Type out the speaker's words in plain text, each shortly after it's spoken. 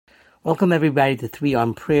Welcome everybody to 3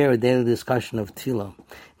 on Prayer, a daily discussion of Tefillah.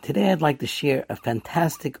 Today I'd like to share a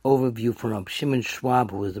fantastic overview from Rabbi Shimon Schwab,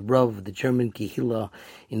 who was the Rav of the German Kehillah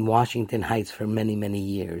in Washington Heights for many, many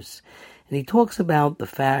years. And he talks about the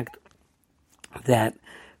fact that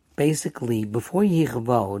basically before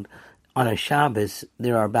Yichavod, on a Shabbos,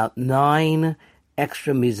 there are about 9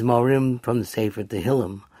 extra Mizmorim from the Sefer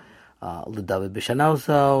Tehillim. L'David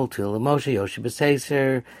B'Shanoso, Tehillah Moshe, Yoshi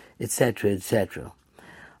B'Seser, etc., etc.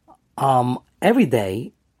 Every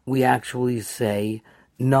day, we actually say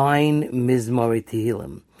 9 Mizmori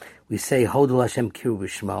Tehillim. We say Hodol Hashem Kiru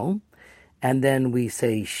B'Shmo, and then we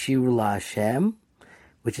say Shiru La Hashem,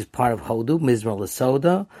 which is part of Hodu, Mizmor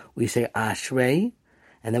L'Soda. We say Ashrei,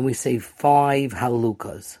 and then we say 5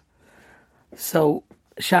 Halukas. So,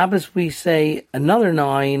 Shabbos we say another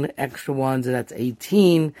 9 extra ones, and that's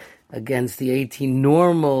 18, against the 18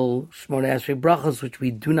 normal Shmoneh Esrei brachos, which we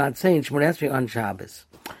do not say in Shmoneh Esrei on Shabbos.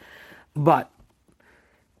 But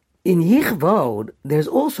in Yichvod, there's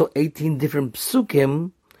also 18 different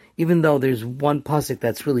psukim, even though there's one pasuk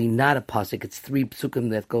that's really not a pasuk. It's 3 psukim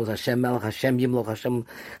that goes Hashem Melech, Hashem Yimloch,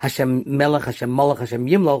 Hashem Melech, Hashem Malach, Hashem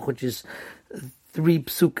Yimloch, which is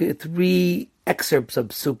 3 excerpts of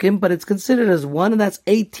psukim, but it's considered as one, and that's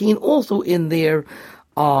 18 also in there.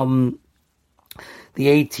 The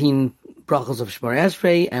 18 brachos of Shmoneh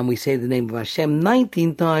Esrei, and we say the name of Hashem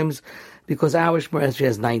 19 times, because our Shmoneh Esrei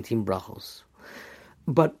has 19 brachos.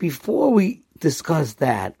 But before we discuss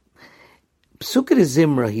that, Psukkah de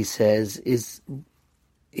Zimra, he says,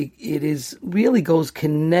 it really goes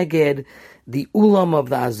keneged the ulam of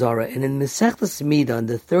the Azara. And in Masechtas Mida, in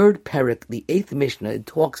the 3rd parak, the 8th Mishnah, it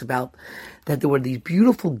talks about that there were these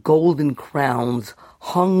beautiful golden crowns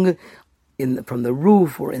hung from the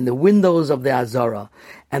roof or in the windows of the Azara.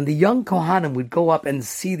 And the young Kohanim would go up and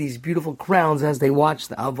see these beautiful crowns as they watched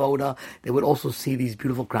the Avoda. They would also see these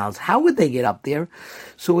beautiful crowns. How would they get up there?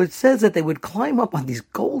 So it says that they would climb up on these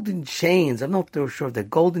golden chains. I'm not sure if they're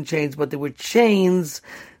golden chains, but they were chains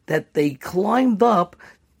that they climbed up.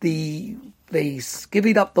 They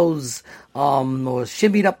skivvied up those, or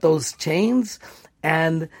shimmied up those chains,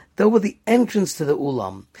 and they were the entrance to the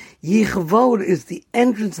ulam. Yichvod is the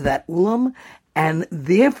entrance to that ulam, and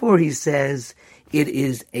therefore he says it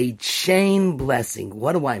is a chain blessing.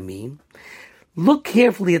 What do I mean? Look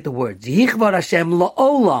carefully at the words. Yichvod Hashem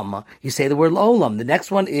la'olam. You say the word la'olam. The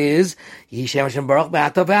next one is Yishem Hashem Baruch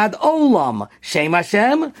Be'atav Ad Olam. Shem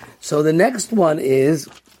Hashem. So the next one is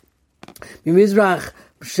Mimizrach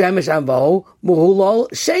Shemesh Avo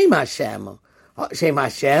Muhulol Shem Hashem. Shem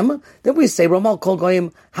Hashem. Then we say Ramal Kol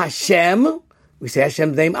Goyim Hashem. We say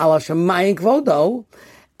Hashem's name Al Hashemayim Kvodo.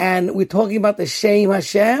 And we're talking about the Shem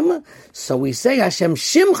Hashem. So we say Hashem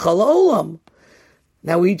Shimcha L'Olam.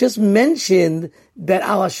 Now we just mentioned that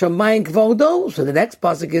Al Hashemayim Kvodo. So the next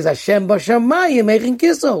pasuk is Hashem B'Shamayim Mechin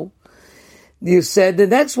Kiso. You said the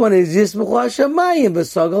next one is Yismuch Hashemayim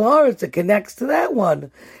B'Sogel Haaretz. It connects to that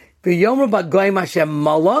one. V'Yomer B'Goyim Hashem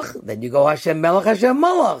Malach. Then you go Hashem Melech Hashem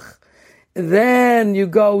Malach. Then you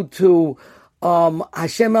go to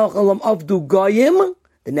Hashem Melech Olam Avdu Goyim.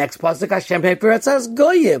 The next pasuk Hashem Heperetzas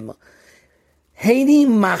Goyim. Heini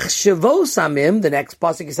Machshavos Amim. The next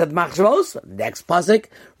pasuk he said Machshavos. The next pasuk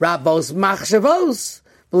Rabos Machshavos.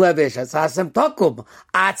 B'Levish Atzasem Tokum.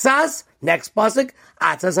 Atzas. Next pasuk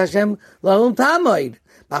Atzas Hashem Lahum Tamoid.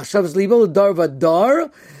 Machshavos Libo L'Dor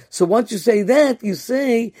V'Dor. So once you say that, you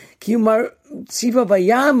say Kimar Tziva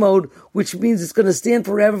Vayamod, which means it's going to stand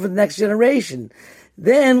forever for the next generation.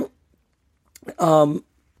 Then,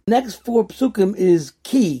 next 4 psukim is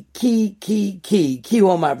Ki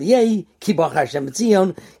Omar V'yei, Ki Bachar Hashem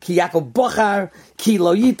Etzion, Ki Yaakov Bachar, Ki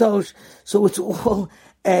Lo Yitosh. So it's all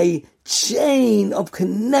a chain of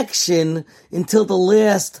connection until the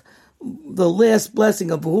last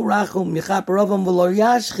blessing of V'hu Rachum Yichap Ravam V'lo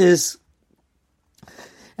Yashchis.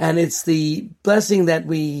 And it's the blessing that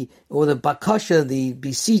or the bakasha, the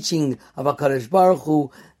beseeching of HaKadosh Baruch Hu,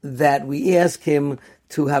 that we ask him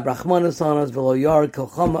to have Rachmanos on us, v'lo yar kol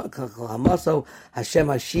hamaso, Hashem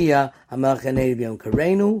Hashia, HaMelech HaNeiv Yom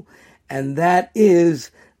Kareinu. And that is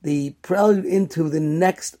the prelude into the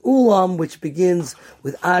next ulam, which begins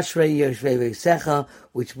with Ashrei Yoshvei Veisecha,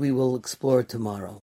 which we will explore tomorrow.